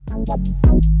So,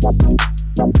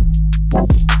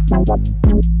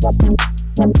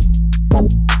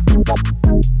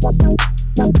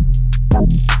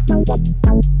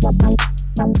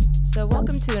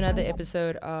 welcome to another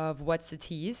episode of What's the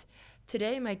Tease.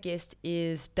 Today, my guest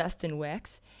is Dustin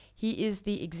Wax. He is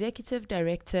the executive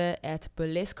director at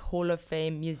Burlesque Hall of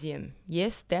Fame Museum.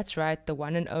 Yes, that's right, the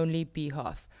one and only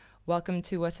Behalf. Welcome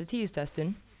to What's the Tease,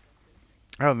 Dustin.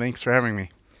 Oh, thanks for having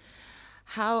me.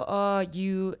 How are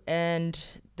you and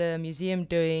the museum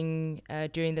doing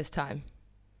during this time?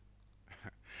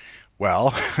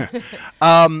 Well,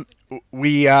 um,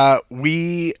 we had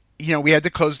to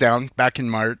close down back in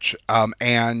March,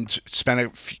 and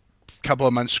spent couple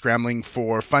of months scrambling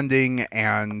for funding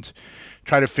and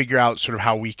try to figure out sort of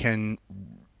how we can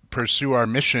pursue our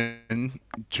mission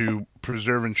to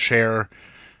preserve and share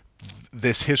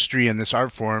this history and this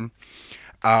art form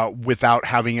without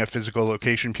having a physical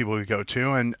location people could go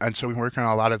to, and so we've been working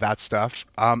on a lot of that stuff.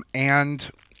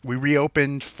 And we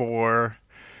reopened for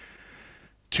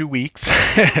 2 weeks,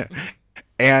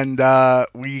 and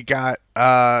we got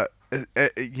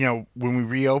when we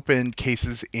reopened,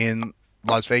 cases in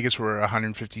Las Vegas were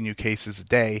 150 new cases a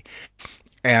day,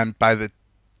 and by the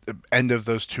end of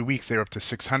those 2 weeks, they were up to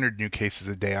 600 new cases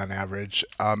a day on average.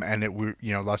 And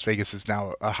Las Vegas is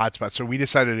now a hotspot, so we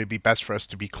decided it'd be best for us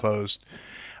to be closed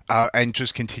and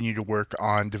just continue to work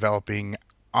on developing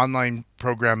online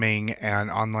programming and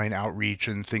online outreach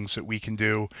and things that we can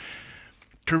do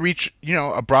to reach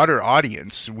a broader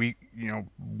audience.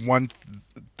 One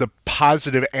the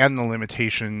positive and the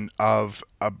limitation of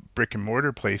a brick and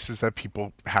mortar place is that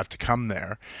people have to come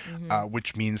there, Mm-hmm.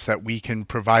 which means that we can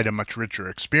provide a much richer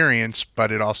experience,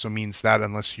 but it also means that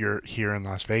unless you're here in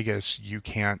Las Vegas, you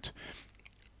can't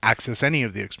access any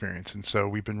of the experience. And so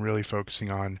we've been really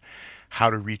focusing on how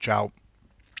to reach out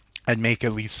and make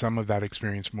at least some of that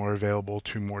experience more available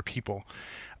to more people.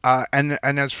 And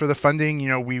as for the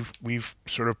funding, we've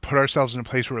sort of put ourselves in a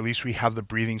place where at least we have the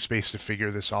breathing space to figure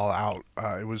this all out.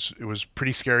 It was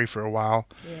pretty scary for a while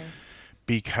Yeah.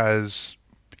 because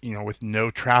with no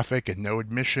traffic and no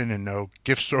admission and no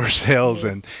gift store sales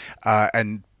Yes.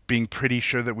 and being pretty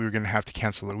sure that we were going to have to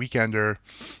cancel the weekender,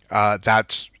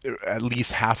 that's at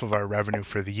least half of our revenue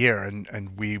for the year, and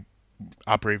we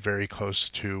operate very close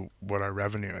to what our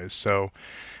revenue is. So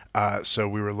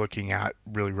we were looking at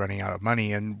really running out of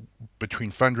money, and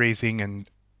between fundraising and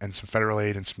some federal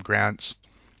aid and some grants,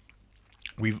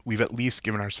 we've at least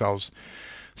given ourselves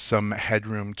some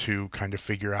headroom to kind of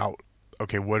figure out,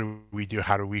 okay, what do we do?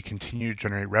 How do we continue to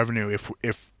generate revenue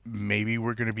if maybe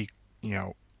we're going to be,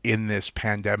 in this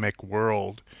pandemic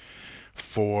world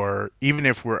for even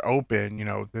if we're open,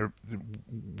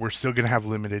 we're still going to have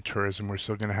limited tourism, we're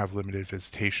still going to have limited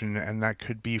visitation, and that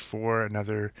could be for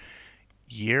another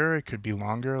year, it could be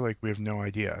longer, like we have no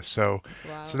idea. So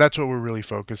Wow. that's what we're really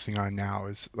focusing on now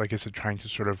is, like I said, trying to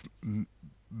sort of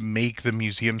make the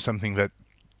museum something that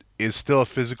is still a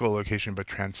physical location but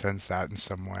transcends that in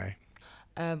some way.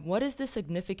 What is the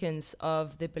significance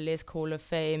of the Burlesque Hall of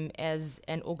Fame as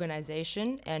an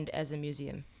organization and as a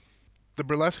museum? The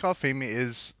Burlesque Hall of Fame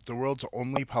is the world's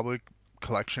only public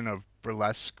collection of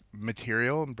burlesque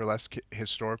material and burlesque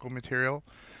historical material.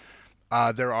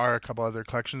 There are a couple other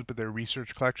collections, but they're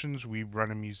research collections. We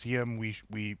run a museum.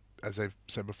 We, as I've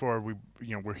said before,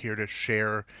 we're here to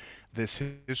share this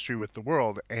history with the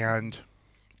world, and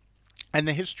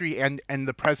the history and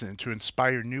the present, to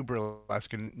inspire new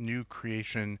burlesque and new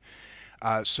creation.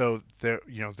 So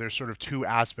there's sort of two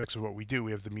aspects of what we do.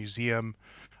 We have the museum,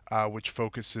 which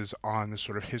focuses on the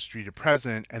sort of history to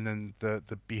present, and then the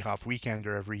Behalf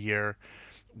Weekender every year,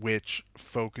 which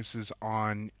focuses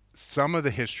on some of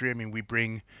the history. I mean, we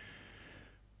bring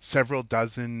several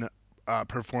dozen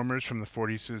performers from the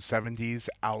 40s to the 70s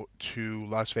out to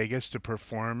Las Vegas to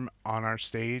perform on our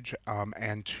stage,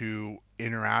 and to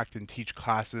interact and teach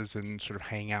classes and sort of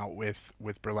hang out with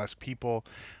burlesque people.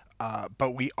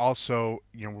 But we also,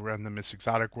 we run the Miss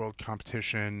Exotic World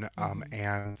competition, Mm-hmm.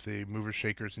 and the Movers,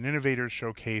 Shakers, and Innovators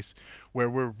showcase, where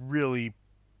we're really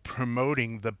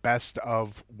promoting the best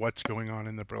of what's going on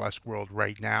in the burlesque world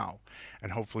right now,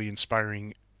 and hopefully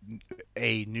inspiring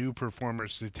new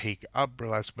performers to take up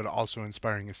burlesque, but also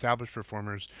inspiring established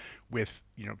performers with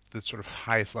the sort of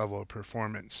highest level of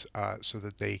performance, so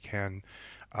that they can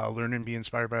learn and be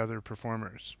inspired by other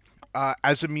performers.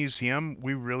 As a museum,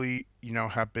 we really,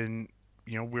 have been,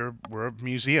 we're a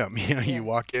museum. You Yeah.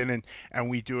 walk in and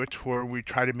we do a tour. We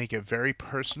try to make it very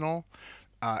personal,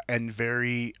 and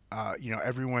very,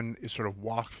 everyone is sort of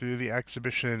walked through the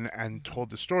exhibition and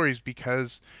told the stories,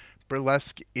 because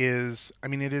burlesque is, I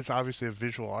mean, it is obviously a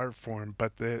visual art form,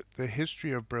 but the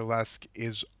history of burlesque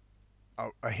is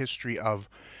a history of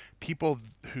people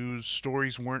whose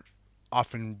stories weren't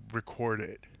often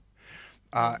recorded.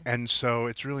 Yeah. And so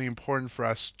it's really important for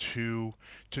us to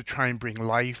try and bring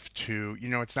life to,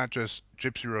 it's not just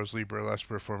Gypsy Rose Lee, burlesque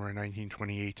performer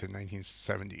 1928 to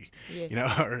 1970,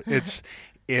 Yes. or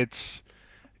it's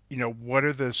what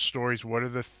are the stories, what are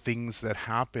the things that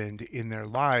happened in their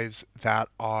lives that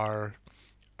are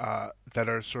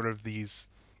sort of these,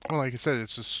 well, like I said,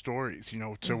 it's just stories,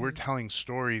 so we're Mm-hmm. telling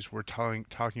stories, we're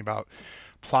talking about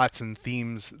plots and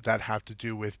themes that have to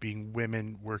do with being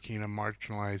women working in a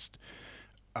marginalized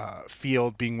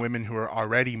field, being women who are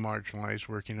already marginalized,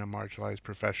 working in a marginalized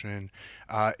profession,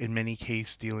 in many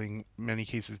cases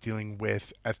dealing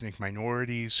with ethnic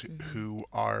minorities Mm-hmm. who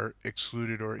are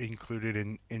excluded or included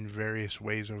in various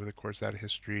ways over the course of that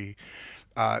history,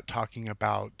 talking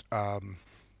about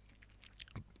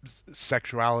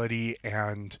sexuality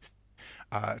and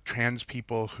trans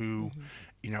people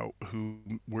Mm-hmm. who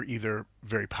were either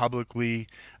very publicly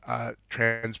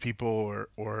trans people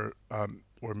or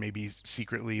maybe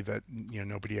secretly that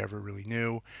nobody ever really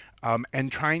knew,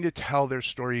 and trying to tell their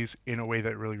stories in a way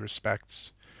that really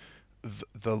respects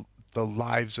the the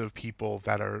lives of people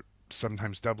that are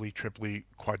sometimes doubly, triply,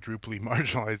 quadruply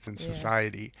marginalized in Yeah.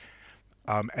 society,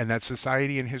 and that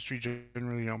society and history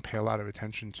generally don't pay a lot of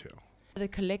attention to. The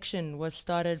collection was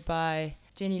started by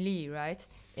Jenny Lee, right,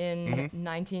 in Hmm.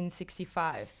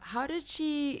 1965. How did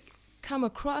she come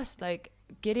across like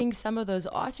getting some of those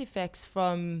artifacts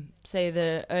from, say,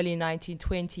 the early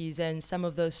 1920s and some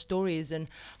of those stories? And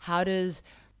how does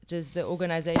the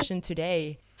organization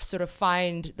today sort of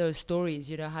find those stories?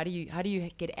 How do you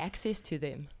get access to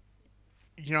them?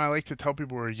 I like to tell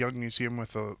people we're a young museum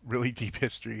with a really deep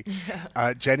history.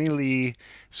 Yeah. Jenny Lee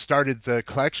started the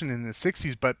collection in the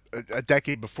 60s, but a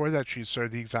decade before that, she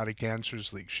started the Exotic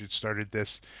Dancers League. She started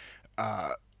this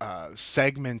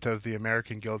segment of the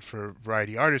American Guild for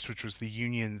Variety Artists, which was the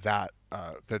union that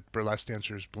burlesque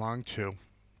dancers belonged to.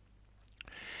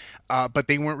 But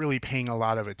they weren't really paying a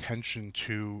lot of attention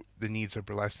to the needs of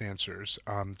burlesque dancers.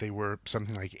 They were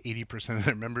something like 80% of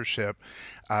their membership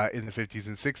in the 50s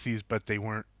and 60s, but they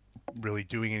weren't really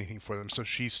doing anything for them. So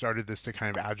she started this to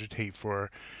kind of agitate for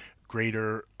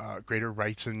greater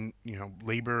rights and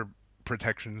labor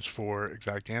protections for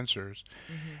exotic dancers.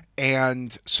 Mm-hmm.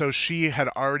 And so she had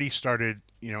already started,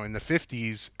 in the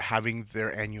 50s, having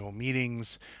their annual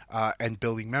meetings and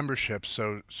building memberships.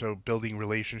 So building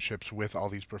relationships with all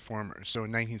these performers. So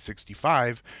in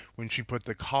 1965, when she put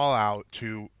the call out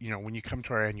to, when you come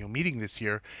to our annual meeting this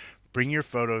year, bring your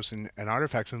photos and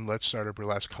artifacts and let's start a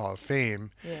burlesque hall of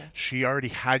fame. Yeah. She already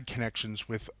had connections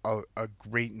with a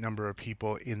great number of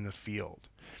people in the field.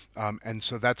 And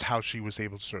so that's how she was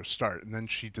able to sort of start. And then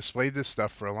she displayed this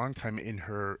stuff for a long time in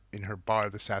her bar,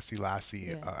 the Sassy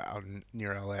Lassie, Yeah. out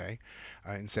near LA,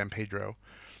 in San Pedro,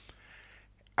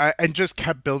 and just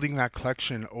kept building that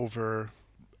collection over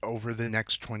the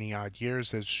next 20 odd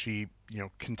years as she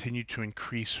continued to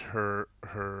increase her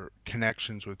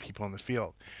connections with people in the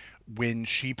field. When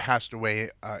she passed away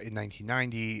in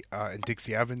 1990, and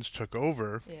Dixie Evans took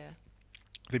over Yeah.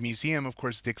 the museum, of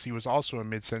course, Dixie was also a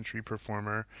mid-century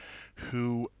performer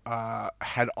who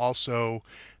had also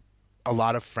a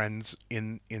lot of friends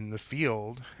in the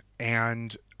field,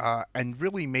 and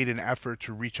really made an effort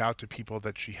to reach out to people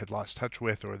that she had lost touch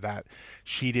with or that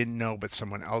she didn't know but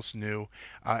someone else knew,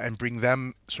 and bring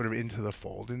them sort of into the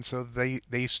fold. And so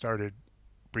they started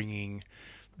bringing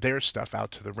their stuff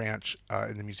out to the ranch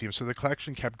in the museum. So the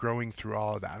collection kept growing through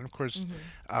all of that. And of course,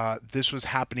 Mm-hmm. this was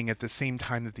happening at the same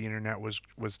time that the internet was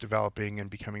developing and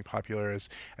becoming popular, as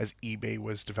eBay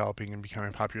was developing and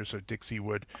becoming popular. So Dixie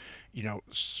would,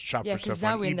 shop Yeah, for because stuff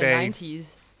on now we're in the eBay.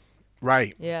 90s.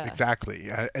 Right, Yeah. exactly,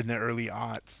 in the early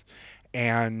aughts.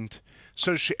 And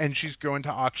so she's going to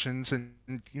auctions,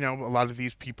 and a lot of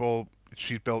these people,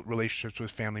 she's built relationships with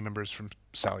family members from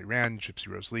Sally Rand, Gypsy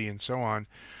Rose Lee, and so on,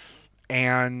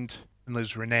 and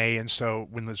Liz Renee. And so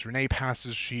when Liz Renee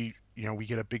passes, we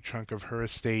get a big chunk of her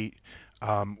estate.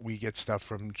 We get stuff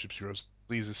from Gypsy Rose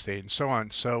Lee's estate, and so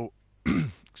on. So,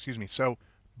 excuse me. So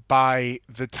by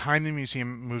the time the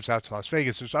museum moves out to Las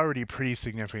Vegas, there's already a pretty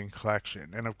significant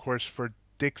collection. And of course, for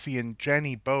Dixie and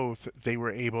Jenny both, they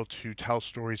were able to tell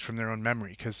stories from their own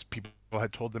memory because people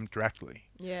had told them directly.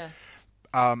 Yeah.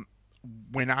 Um,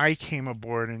 when I came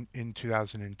aboard in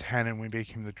 2010 and we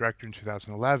became the director in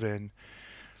 2011,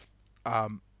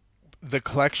 um, the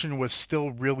collection was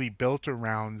still really built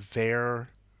around their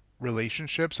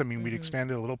relationships. I mean, we'd Mm-hmm.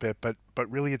 expanded a little bit, but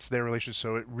really it's their relationships.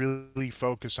 So it really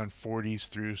focused on 40s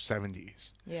through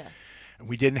 70s. Yeah. And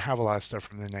we didn't have a lot of stuff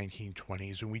from the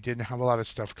 1920s, and we didn't have a lot of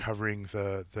stuff covering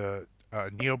the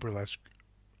neo burlesque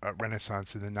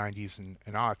renaissance in the 90s and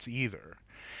aughts either.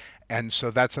 And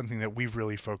so that's something that we've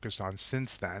really focused on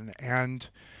since then. And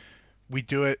we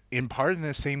do it in part in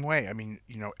the same way. I mean,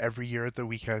 every year at the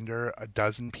Weekender, a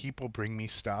dozen people bring me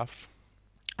stuff.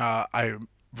 I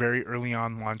very early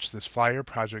on launched this flyer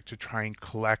project to try and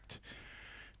collect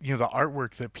the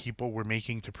artwork that people were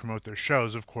making to promote their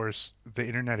shows. Of course, the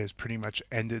internet has pretty much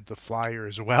ended the flyer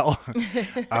as well,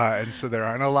 and so there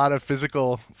aren't a lot of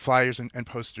physical flyers and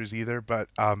posters either. But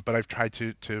I've tried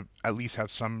to at least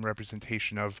have some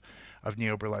representation of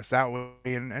neo burlesque that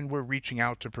way, and we're reaching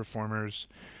out to performers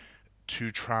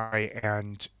to try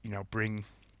and bring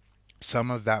some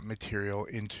of that material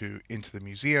into the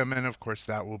museum, and of course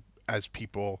that will, as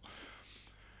people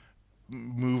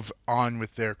move on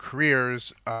with their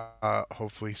careers,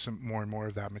 hopefully some more and more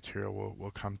of that material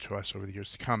will come to us over the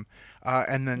years to come.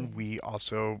 And Yeah. then we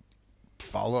also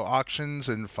follow auctions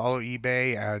and follow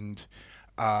eBay, and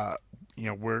uh,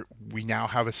 we now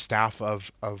have a staff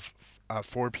of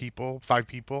 4 people, 5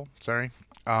 people, sorry.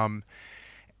 Um,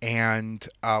 and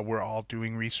we're all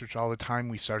doing research all the time.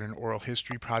 We started an oral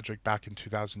history project back in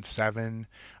 2007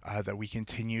 that we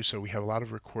continue. So we have a lot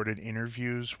of recorded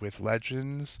interviews with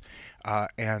legends,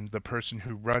 and the person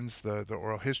who runs the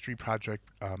oral history project,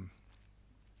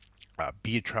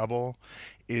 Be Trouble,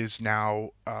 is now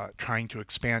trying to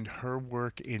expand her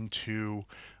work into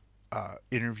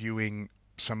interviewing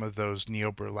some of those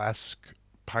neo burlesque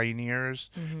pioneers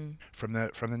Mm-hmm. from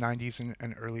the 90s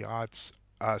and early aughts.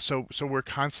 So we're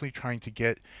constantly trying to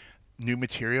get new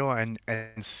material and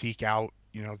seek out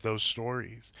those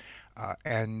stories.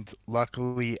 And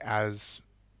luckily, as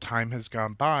time has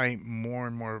gone by, more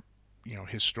and more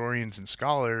historians and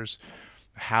scholars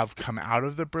have come out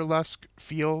of the burlesque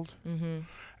field, Mm-hmm.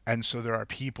 and so there are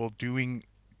people doing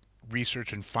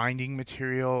research and finding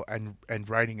material and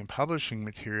writing and publishing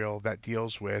material that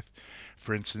deals with,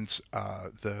 for instance,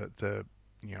 the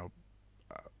you know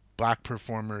black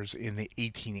performers in the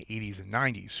 1880s and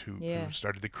 90s who Yeah.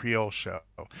 started the Creole show.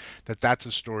 That's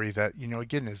a story that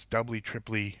again is doubly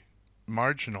triply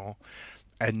marginal,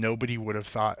 and nobody would have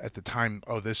thought at the time,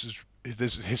 oh, this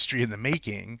is history in the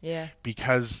making, Yeah.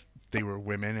 because they were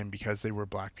women and because they were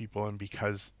black people and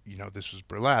because this was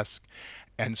burlesque.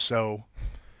 And so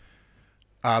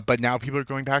but now people are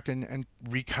going back and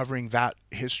recovering that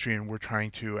history, and we're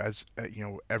trying to, as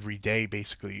every day,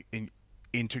 basically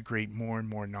integrate more and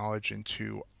more knowledge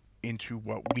into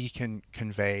what we can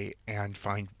convey and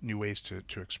find new ways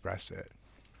to express it.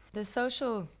 The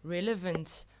social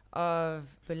relevance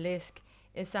of burlesque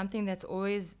is something that's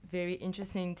always very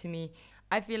interesting to me.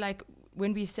 I feel like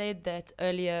when we said that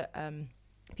earlier,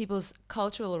 people's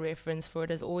cultural reference for it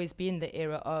has always been the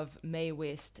era of Mae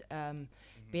West,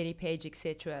 Betty Page,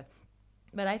 etc.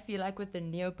 But I feel like with the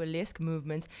neo burlesque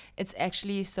movement, it's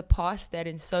actually surpassed that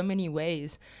in so many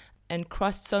ways and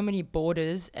crossed so many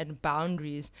borders and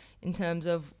boundaries in terms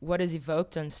of what is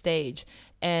evoked on stage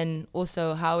and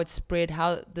also how it's spread,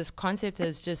 how this concept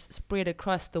has just spread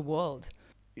across the world.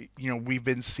 We've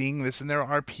been seeing this, and there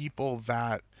are people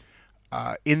that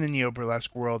in the neo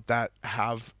burlesque world that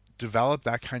have developed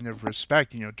that kind of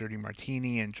respect. Dirty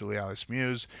Martini and Julie Alice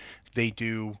Muse, they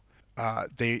do.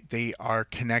 They are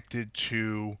connected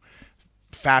to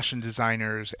fashion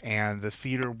designers and the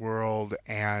theater world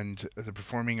and the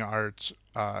performing arts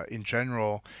in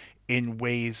general in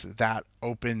ways that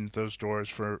open those doors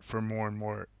for more and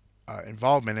more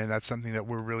involvement. And that's something that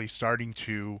we're really starting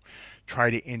to try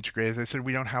to integrate. As I said,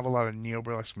 we don't have a lot of neo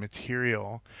burlesque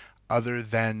material other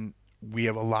than we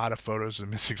have a lot of photos of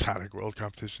Miss Exotic World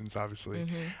competitions, obviously,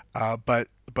 Mm-hmm.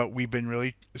 but we've been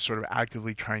really sort of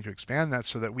actively trying to expand that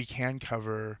so that we can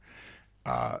cover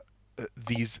uh,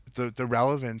 the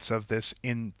relevance of this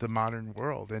in the modern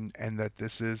world, and that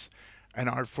this is an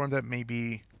art form that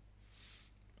maybe,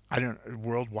 I don't,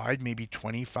 worldwide, maybe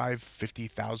 25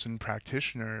 50,000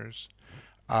 practitioners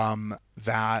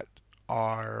that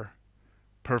are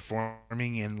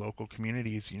performing in local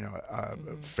communities,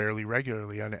 Mm-hmm. fairly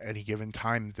regularly. On any given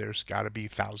time, there's got to be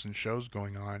 1,000 shows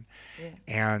going on, Yeah.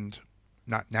 and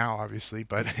not now, obviously,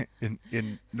 but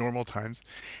in normal times.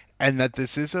 And that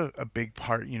this is a big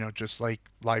part, just like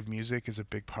live music is a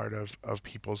big part of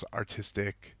people's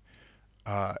artistic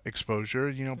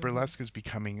exposure. Mm-hmm. Burlesque is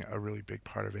becoming a really big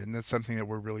part of it, and that's something that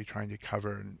we're really trying to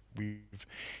cover. And we've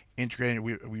integrated.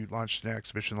 We launched an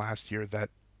exhibition last year that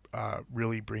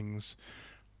really brings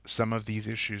some of these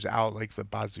issues out, like the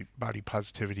body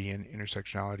positivity and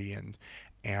intersectionality,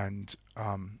 and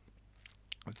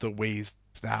the ways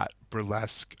that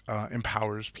burlesque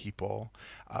empowers people,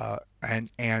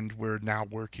 and we're now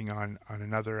working on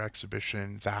another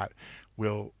exhibition that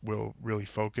will really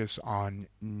focus on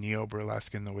neo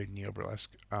burlesque and the way neo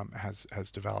burlesque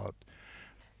has developed.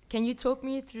 Can you talk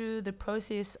me through the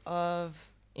process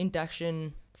of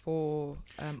induction for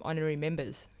honorary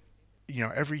members?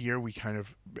 Every year we kind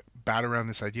of bat around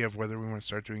this idea of whether we want to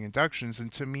start doing inductions,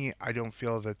 and to me, I don't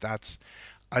feel that that's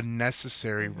a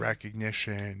necessary Mm-hmm.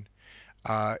 recognition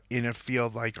in a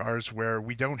field like ours where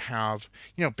we don't have,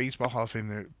 baseball Hall of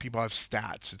Fame, people have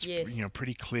stats. It's, Yes.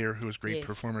 pretty clear who is great Yes.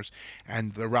 performers.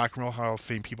 And the Rock and Roll Hall of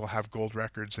Fame, people have gold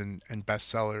records and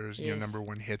bestsellers, number Yes.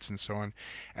 one hits and so on.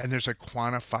 And there's a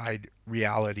quantified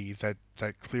reality that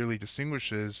clearly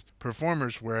distinguishes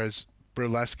performers, whereas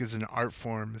burlesque is an art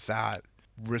form that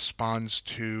responds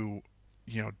to,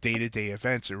 day-to-day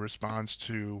events. It responds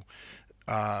to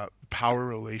power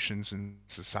relations in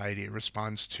society. It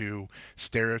responds to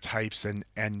stereotypes and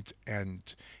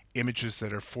images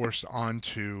that are forced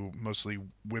onto mostly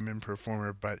women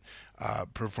performer, but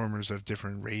performers of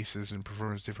different races and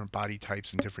performers of different body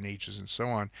types and different ages and so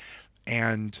on.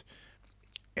 And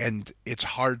and it's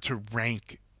hard to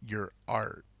rank your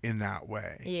art in that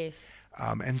way. Yes.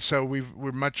 And so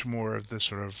we're much more of this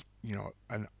sort of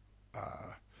an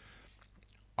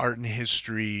art and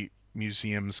history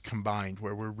museums combined,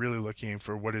 where we're really looking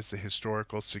for what is the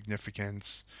historical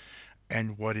significance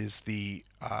and what is the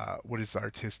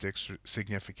artistic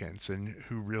significance, and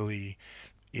who really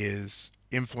is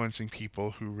influencing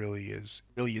people, who really is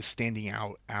standing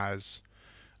out as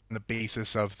on the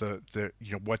basis of the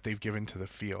what they've given to the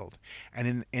field.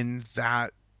 And in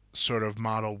that sort of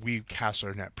model, we cast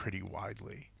our net pretty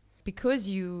widely. Because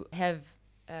you have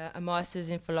a master's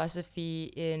in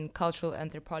philosophy in cultural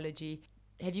anthropology,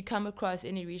 have you come across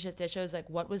any research that shows like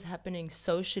what was happening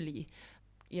socially,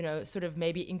 sort of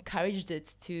maybe encouraged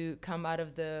it to come out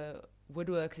of the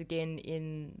woodworks again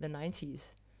in the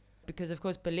 90s? Because of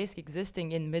course burlesque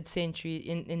existing in mid-century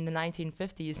in the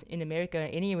 1950s in America or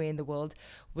anywhere in the world,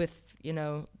 with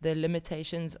the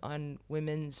limitations on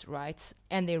women's rights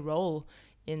and their role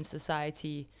in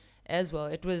society as well,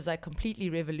 it was like completely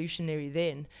revolutionary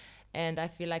then, and I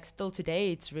feel like still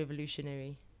today it's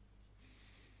revolutionary.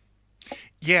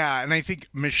 Yeah, and I think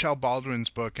Michelle Baldwin's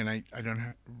book, and I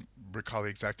don't recall the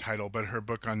exact title, but her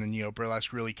book on the neo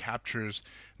burlesque really captures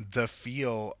the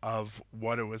feel of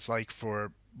what it was like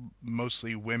for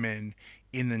mostly women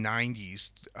in the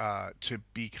 90s to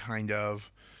be kind of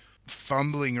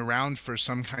fumbling around for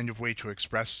some kind of way to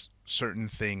express certain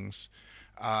things,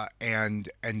 and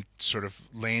sort of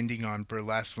landing on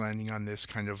burlesque, landing on this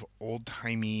kind of old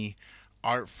timey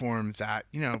art form that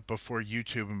before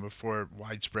YouTube and before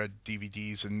widespread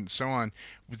DVDs and so on,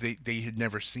 they had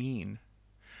never seen.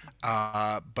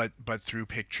 But through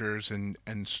pictures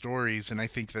and stories, and I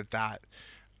think that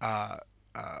uh,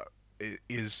 uh,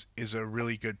 is a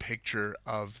really good picture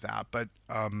of that.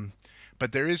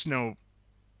 But there is no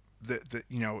the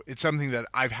it's something that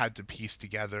I've had to piece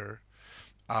together,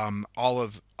 all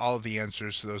of the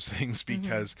answers to those things, Mm-hmm.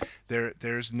 because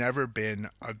there's never been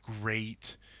a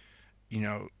great, you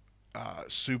know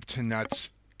soup to nuts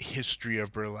history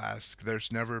of burlesque.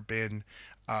 There's never been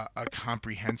a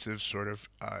comprehensive sort of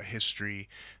history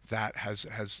that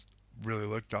has really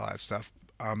looked at all that stuff.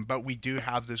 But we do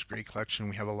have this great collection.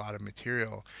 We have a lot of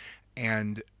material,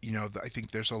 and I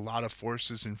think there's a lot of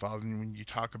forces involved. And when you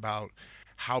talk about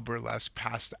how burlesque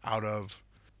passed out of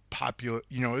popular,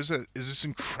 is this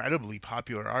incredibly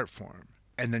popular art form,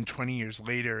 and then 20 years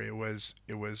later it was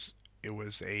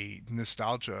a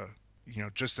nostalgia,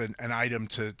 just an item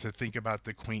to think about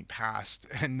the quaint past,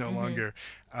 and no Mm-hmm. longer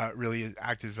really an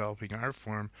active developing art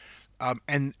form.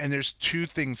 And there's two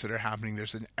things that are happening.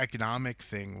 There's an economic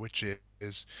thing, which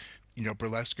is,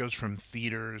 burlesque goes from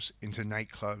theaters into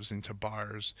nightclubs into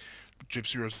bars.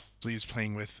 Gypsy Rose Lee is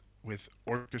playing with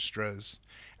orchestras,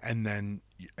 and then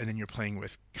you're playing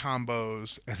with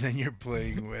combos, and then you're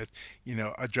playing with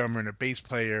a drummer and a bass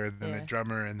player, and then a Yeah.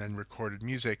 drummer, and then recorded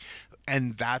music.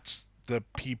 And that's the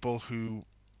people who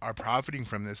are profiting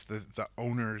from this, the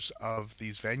owners of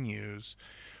these venues,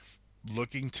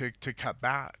 looking to cut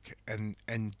back, and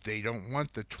they don't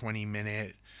want the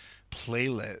 20-minute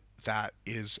playlet that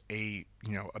is a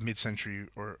mid-century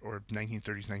or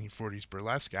 1930s 1940s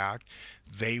burlesque act.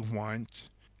 They want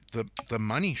the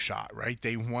money shot, right?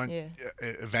 They want, Yeah.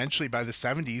 eventually by the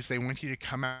 70s, they want you to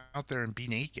come out there and be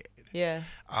naked, Yeah.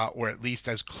 or at least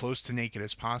as close to naked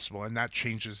as possible, and that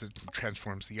changes and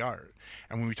transforms the art.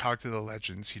 And when we talk to the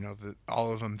legends,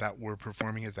 all of them that were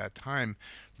performing at that time,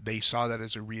 they saw that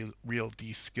as a real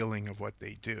de-skilling of what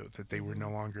they do, that they were Mm-hmm. no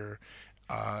longer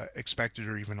expected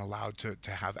or even allowed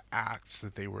to have acts,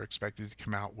 that they were expected to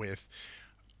come out with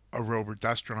a robe or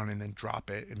duster on and then drop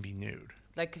it and be nude.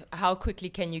 Like, how quickly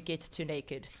can you get to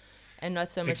naked? And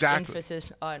not so much Exactly.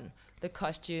 emphasis on the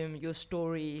costume, your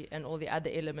story, and all the other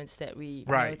elements that we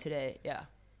know Right. today. Yeah.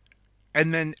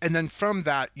 And then from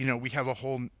that, we have a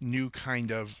whole new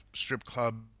kind of strip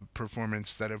club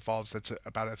performance that evolves that's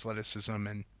about athleticism,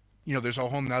 and there's a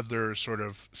whole nother sort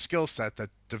of skill set that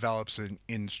develops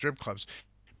in strip clubs,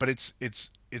 but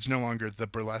it's no longer the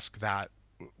burlesque that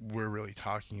we're really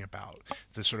talking about,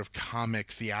 the sort of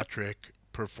comic theatric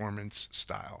performance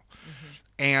style. Mm-hmm.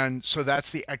 And so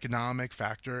that's the economic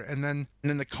factor, and then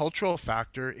the cultural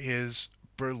factor is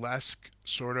burlesque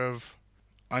sort of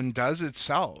undoes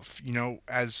itself,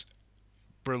 as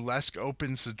burlesque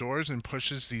opens the doors and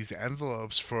pushes these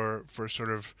envelopes for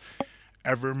sort of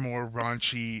ever more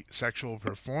raunchy sexual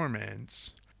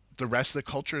performance. The rest of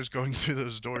the culture is going through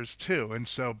those doors too, and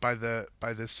so by the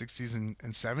 60s and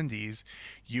 70s,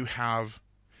 you have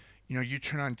you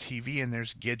turn on TV and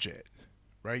there's Gidget,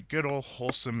 right? Good old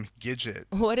wholesome Gidget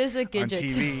What is a on Gidget?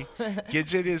 TV.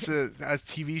 Gidget is a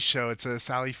TV show. It's a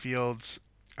Sally Fields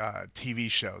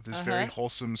TV show. This Uh very huh.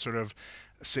 wholesome sort of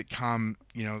sitcom,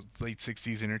 late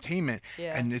 60s entertainment,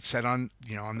 Yeah. and it's set on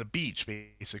the beach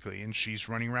basically, and she's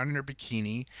running around in her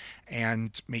bikini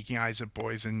and making eyes at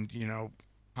boys, and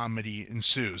comedy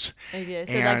ensues. Okay.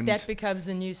 So like And that becomes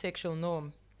a new sexual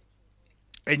norm.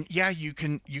 and yeah, you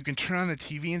can turn on the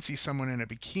TV and see someone in a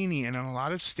bikini, and in a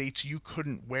lot of states you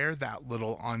couldn't wear that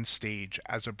little on stage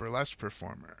as a burlesque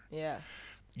performer. Yeah.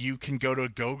 You can go to a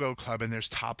go-go club and there's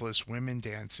topless women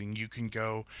dancing. You can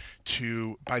go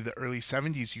to, by the early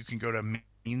 70s, you can go to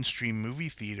mainstream movie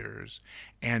theaters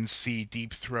and see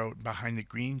Deep Throat, Behind the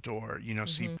Green Door,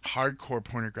 see Mm-hmm. hardcore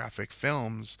pornographic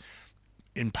films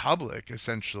in public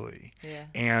essentially. Yeah.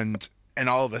 And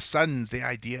all of a sudden the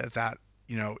idea that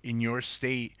in your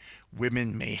state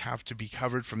women may have to be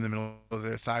covered from the middle of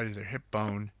their thigh to their hip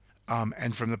bone,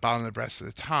 and from the bottom of the breast to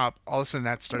the top, all of a sudden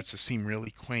that starts to seem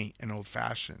really quaint and old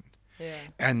fashioned, Yeah.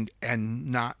 and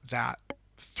not that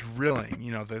thrilling.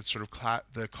 The sort of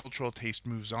the cultural taste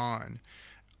moves on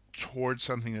towards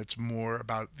something that's more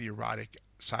about the erotic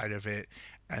side of it,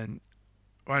 and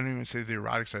well, I don't even say the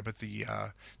erotic side, but the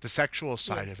sexual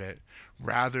side of Yes. it,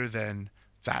 rather than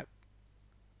that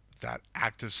that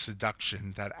act of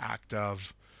seduction, that act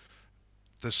of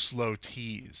the slow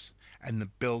tease and the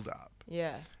build up.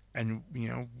 Yeah. And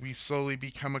we slowly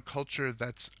become a culture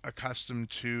that's accustomed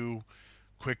to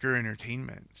quicker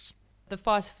entertainments. The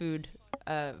fast food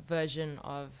version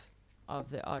of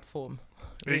the art form,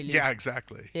 really. Yeah,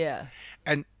 exactly. Yeah.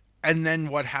 And and then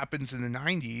what happens in the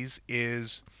 90s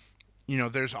is,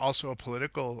 there's also a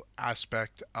political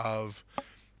aspect of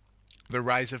the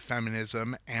rise of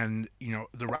feminism, and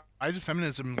the rise of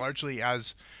feminism largely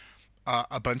as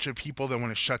a bunch of people that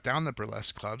want to shut down the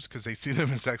burlesque clubs because they see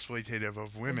them as exploitative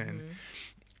of women, Mm-hmm.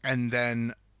 and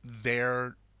then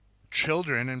their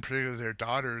children, and particularly their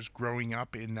daughters, growing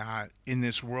up in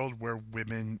this world where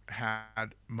women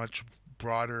had much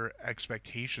broader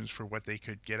expectations for what they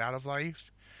could get out of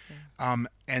life. Yeah.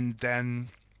 And then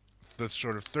the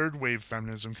sort of third wave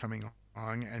feminism coming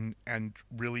along, and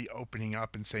really opening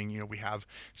up and saying, we have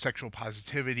sexual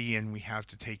positivity, and we have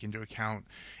to take into account,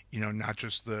 not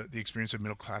just the experience of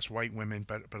middle class white women,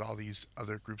 but all these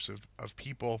other groups of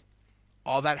people.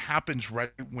 All that happens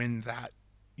right when that,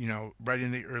 right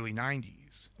in the early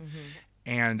 90s, Mm-hmm.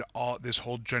 and all this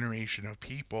whole generation of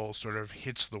people sort of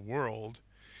hits the world,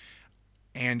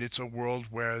 and it's a world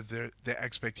where the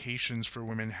expectations for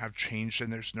women have changed,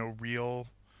 and there's no real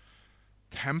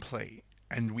template.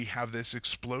 And we have this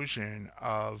explosion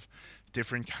of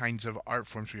different kinds of art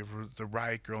forms. We have the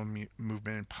riot girl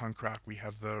movement and punk rock. We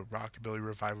have the rockabilly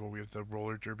revival. We have the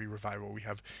roller derby revival. We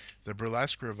have the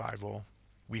burlesque revival.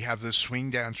 We have the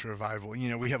swing dance revival.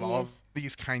 We have all Yes.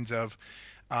 these kinds of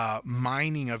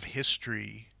mining of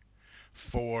history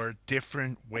for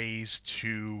different ways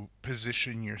to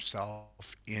position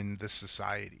yourself in the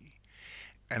society.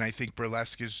 And I think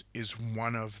burlesque is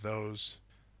one of those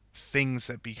things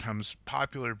that becomes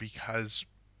popular because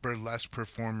burlesque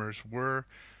performers were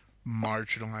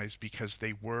marginalized, because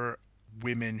they were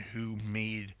women who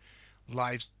made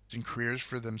lives and careers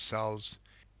for themselves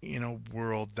in a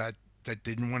world that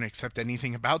didn't want to accept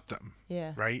anything about them,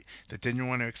 Yeah. right? That didn't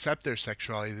want to accept their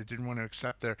sexuality, that didn't want to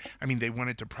accept their, I mean, they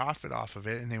wanted to profit off of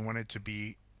it, and they wanted to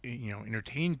be,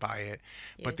 entertained by it,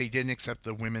 but they Yes. didn't accept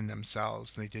the women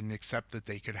themselves. They didn't accept that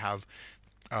they could have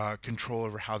control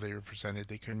over how they were presented.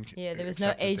 They couldn't Yeah. There was no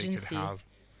accept that they could agency. have,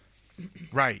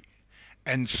 right.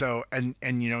 And so, and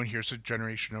here's a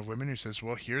generation of women who says,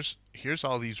 well, here's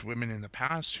all these women in the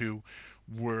past who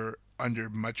were under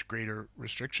much greater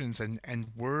restrictions, and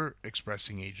were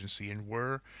expressing agency, and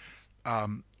were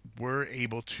were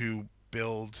able to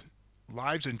build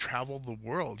lives and travel the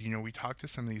world. You know, we talked to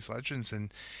some of these legends,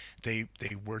 and they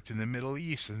worked in the Middle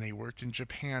East, and they worked in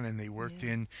Japan, and they worked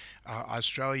Yeah. in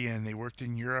Australia, and they worked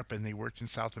in Europe, and they worked in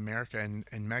South America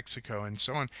and Mexico and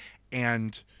so on.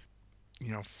 And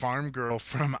you know, farm girl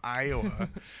from Iowa,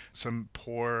 some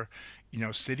poor, you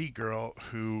know, city girl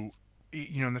who,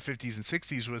 you know, in the 50s and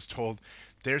 60s was told,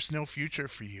 there's no future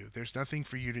for you. There's nothing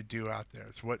for you to do out there.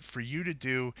 It's what for you to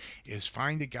do is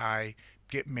find a guy,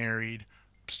 get married,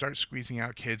 start squeezing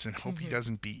out kids, and hope he Mhm.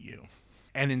 doesn't beat you.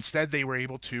 And instead, they were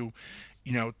able to,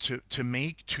 you know, to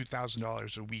make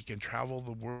 $2,000 a week and travel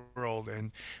the world,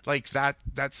 and like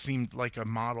that seemed like a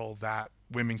model that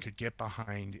women could get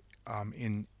behind,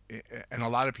 in and a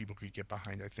lot of people could get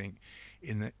behind, I think,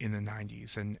 in the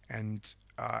 90s.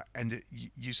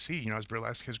 You see, you know, as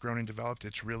burlesque has grown and developed,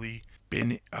 it's really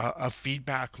been a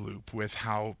feedback loop with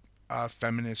how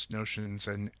feminist notions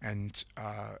and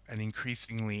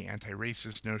increasingly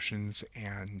anti-racist notions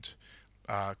and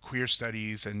queer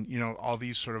studies and, you know, all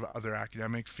these sort of other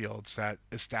academic fields that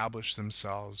establish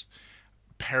themselves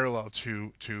parallel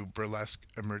to burlesque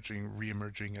emerging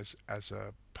re-emerging as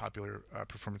a popular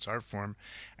performance art form,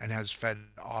 and has fed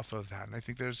off of that. And I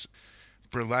think there's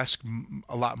burlesque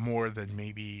a lot more than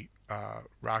maybe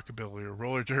rockabilly or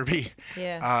roller derby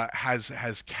Yeah.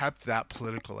 has kept that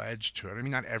political edge to it. I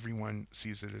mean, not everyone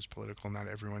sees it as political. Not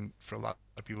everyone, for a lot of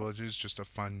people, it is just a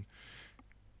fun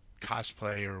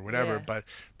cosplay or whatever. Yeah. But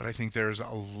I think there's a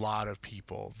lot of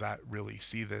people that really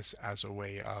see this as a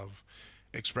way of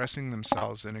expressing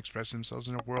themselves and express themselves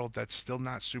in a world that's still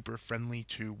not super friendly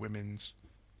to women's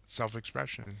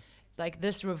self-expression. Like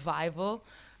this revival,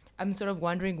 I'm sort of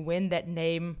wondering when that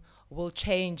name will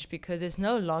change because it's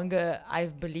no longer, I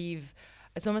believe,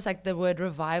 it's almost like the word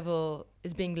revival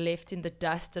is being left in the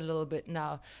dust a little bit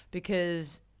now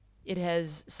because it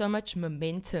has so much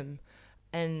momentum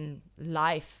and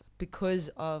life because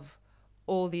of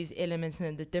all these elements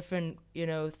and the different, you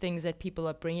know, things that people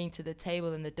are bringing to the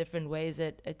table and the different ways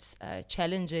that it's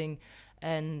challenging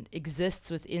and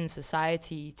exists within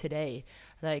society today.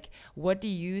 Like, what do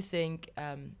you think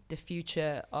the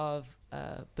future of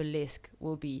burlesque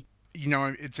will be? You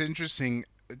know, it's interesting.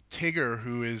 Tigger,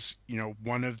 who is, you know,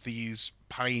 one of these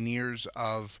pioneers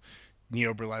of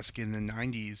neo burlesque in the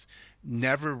 90s,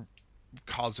 never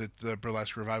calls it the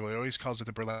burlesque revival. He always calls it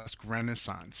the burlesque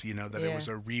renaissance, you know, that it was Yeah.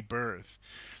 a rebirth.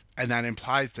 And that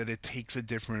implies that it takes a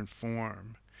different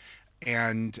form.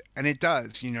 And it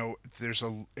does, you know, there's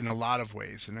a in a lot of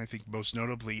ways. And I think most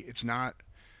notably, it's not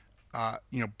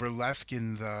you know, burlesque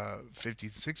in the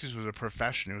 50s and 60s was a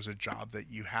profession. It was a job that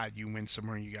you had. You went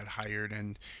somewhere, you got hired,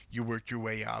 and you worked your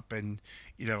way up, and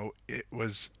you know, it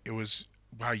was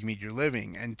how you made your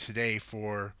living. And today,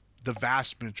 for the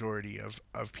vast majority of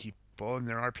people, and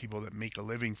there are people that make a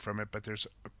living from it, but there's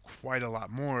quite a lot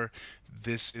more.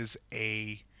 This is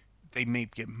a they may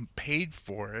get paid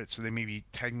for it, so they may be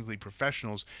technically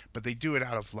professionals, but they do it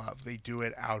out of love. They do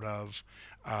it out of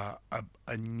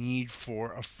a need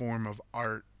for a form of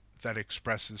art that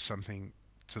expresses something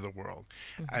to the world,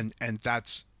 Hmm. and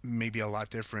that's maybe a lot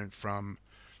different from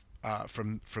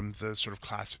the sort of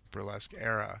classic burlesque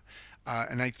era.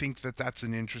 And I think that that's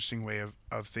an interesting way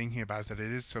of thinking about it, that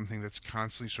it is something that's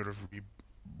constantly sort of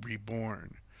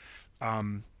reborn.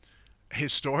 Um,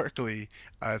 Historically,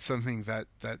 something that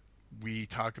we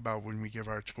talk about when we give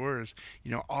our tours,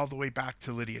 you know, all the way back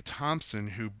to Lydia Thompson,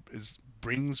 who is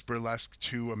brings burlesque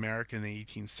to America in the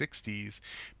 1860s.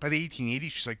 By the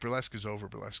 1880s, she's like, burlesque is over,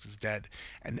 burlesque is dead.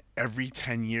 And every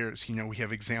 10 years, you know, we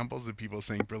have examples of people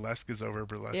saying burlesque is over,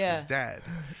 burlesque is Yeah. dead.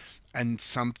 And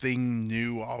something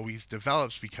new always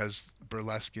develops because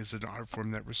burlesque is an art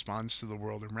form that responds to the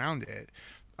world around it,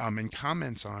 and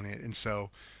comments on it. And so,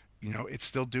 you know, it's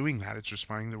still doing that. It's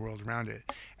responding to the world around it.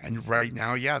 And right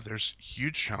now, yeah, there's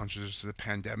huge challenges. There's the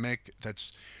pandemic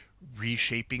that's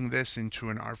reshaping this into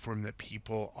an art form that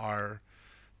people are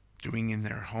doing in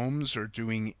their homes or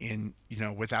doing in, you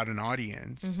know, without an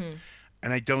audience. Hmm.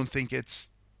 And I don't think it's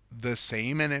the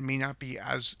same, and it may not be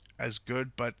as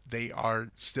good, but they are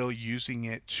still using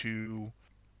it to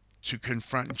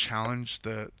confront and challenge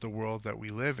the world that we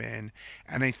live in.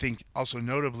 And I think also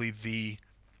notably the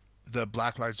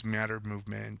Black Lives Matter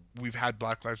movement. We've had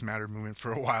Black Lives Matter movement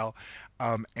for a while,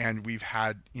 and we've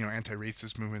had, you know,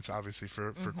 anti-racist movements obviously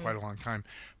for Hmm. quite a long time.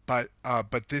 But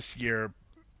this year,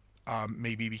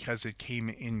 maybe because it came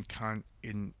in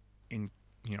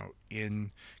you know,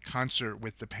 in concert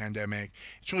with the pandemic,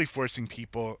 it's really forcing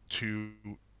people to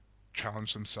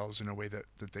challenge themselves in a way that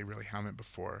they really haven't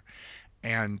before,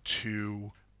 and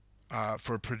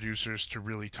for producers to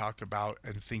really talk about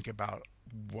and think about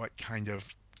what kind of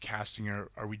casting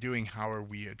are we doing? How are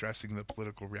we addressing the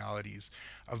political realities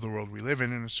of the world we live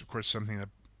in? And it's of course something that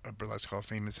Burlesque Hall of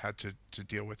Fame has had to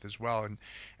deal with as well,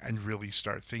 and really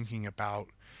start thinking about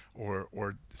or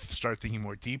start thinking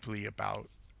more deeply about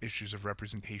issues of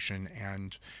representation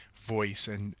and voice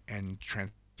and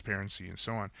transparency and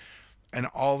so on. And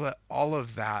all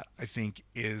of that I think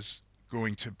is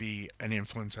going to be an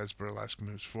influence as burlesque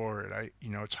moves forward.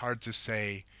 It's hard to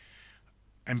say,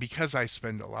 and because I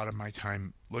spend a lot of my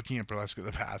time looking at burlesque of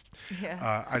the past,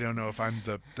 Yeah. I don't know if I'm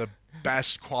the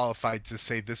best qualified to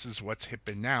say this is what's hip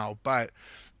and now, but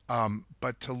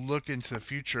to look into the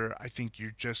future, I think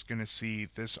you're just going to see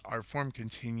this art form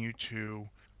continue to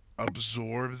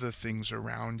absorb the things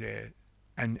around it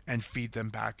and feed them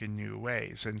back in new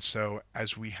ways. And so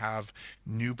as we have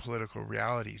new political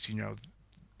realities,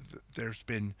 there's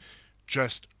been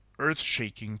just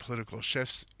earth-shaking political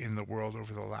shifts in the world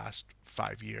over the last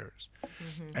 5 years.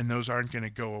 Hmm. And those aren't going to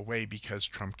go away because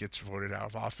Trump gets voted out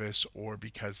of office or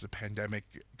because the pandemic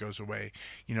goes away.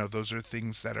 Those are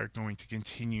things that are going to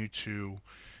continue to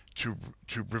to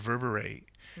reverberate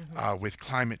Hmm. with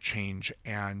climate change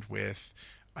and with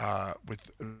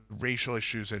racial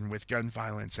issues and with gun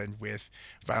violence and with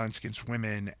violence against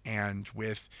women and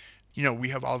with we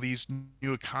have all these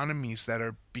new economies that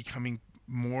are becoming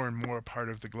more and more a part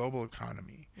of the global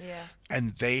economy, Yeah.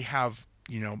 and they have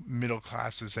middle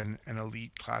classes and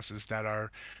elite classes that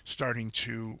are starting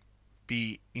to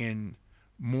be in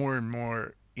more and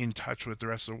more in touch with the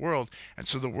rest of the world, and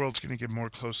so the world's going to get more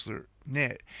closely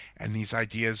knit, and these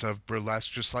ideas of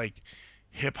burlesque, just like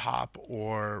hip hop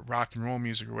or rock and roll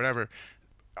music or whatever,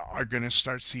 are going to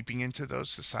start seeping into those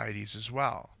societies as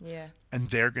well, Yeah. and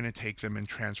they're going to take them and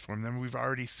transform them. We've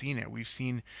already seen it. We've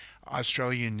seen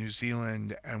Australia and New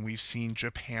Zealand, and we've seen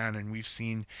Japan, and we've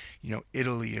seen,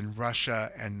 Italy and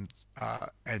Russia and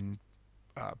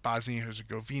Bosnia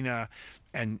Herzegovina,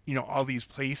 and all these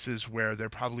places where there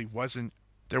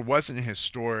wasn't a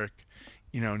historic,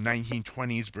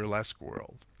 1920s burlesque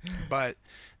world, but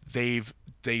they've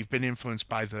they've been influenced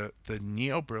by the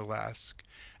neo burlesque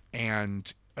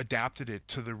and adapted it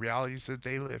to the realities that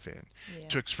they live in Yeah.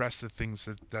 to express the things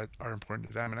that are important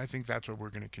to them. And I think that's what we're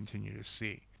going to continue to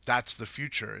see. That's the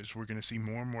future, is we're going to see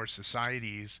more and more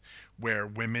societies where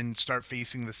women start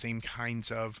facing the same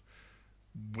kinds of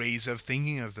ways of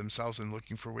thinking of themselves and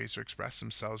looking for ways to express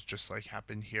themselves, just like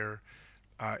happened here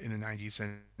in the 90s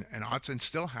and aughts, and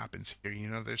still happens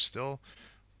here. There's still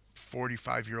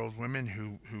 45-year-old women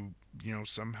who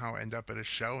somehow end up at a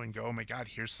show and go, oh my god,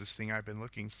 here's this thing I've been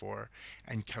looking for,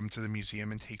 and come to the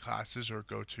museum and take classes, or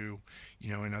go to,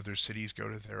 in other cities, go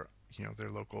to their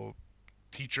local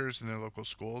teachers and their local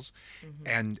schools,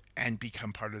 Hmm. and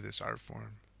become part of this art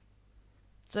form.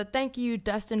 So thank you,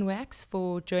 Dustin Wax,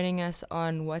 for joining us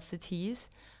on What's the Tease.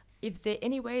 Is there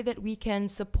any way that we can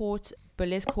support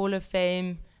Burlesque Hall of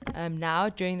Fame now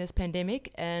during this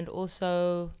pandemic and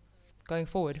also going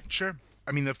forward? Sure.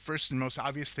 I mean, the first and most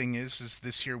obvious thing is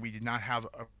this year we did not have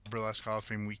a Burlesque Hall of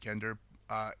Fame weekender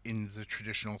in the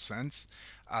traditional sense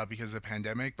because of the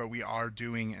pandemic, but we are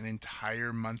doing an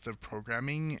entire month of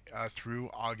programming through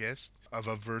August of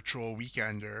a virtual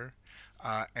weekender.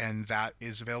 And that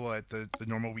is available at the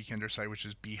normal weekender site, which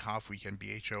is BHOF Weekend,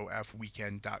 BHOF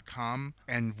Weekend.com.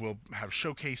 And we'll have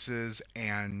showcases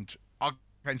and all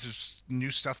kinds of new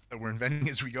stuff that we're inventing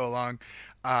as we go along,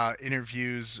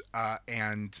 interviews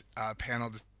and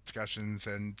panel discussions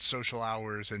and social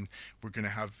hours, and we're going to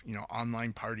have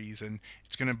online parties, and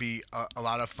it's going to be a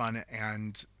lot of fun,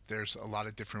 and there's a lot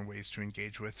of different ways to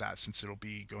engage with that since it'll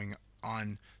be going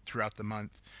on throughout the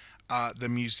month. The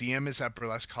museum is at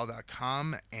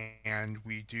burlesquehall.com, and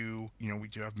we do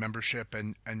have membership,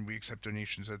 and we accept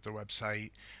donations at the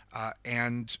website,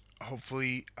 and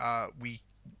hopefully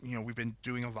we've been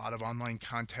doing a lot of online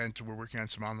content. We're working on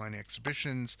some online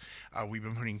exhibitions. We've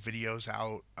been putting videos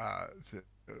out,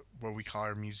 what we call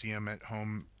our Museum at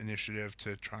Home initiative,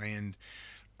 to try and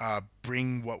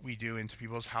bring what we do into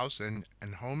people's house and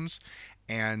homes.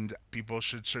 And people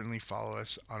should certainly follow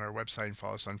us on our website and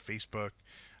follow us on Facebook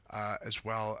as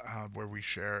well, where we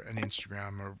share, an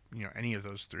Instagram, or any of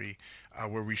those three,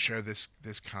 where we share this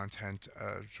content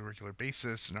on a regular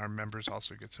basis, and our members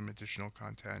also get some additional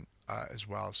content as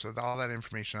well. So all that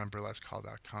information on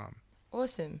burlesquehall.com.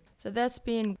 Awesome. So that's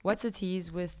been What's the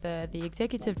Tease with the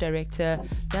Executive Director,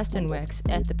 Dustin Wax,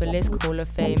 at the Burlesque Hall of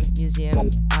Fame Museum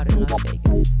out in Las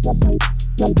Vegas.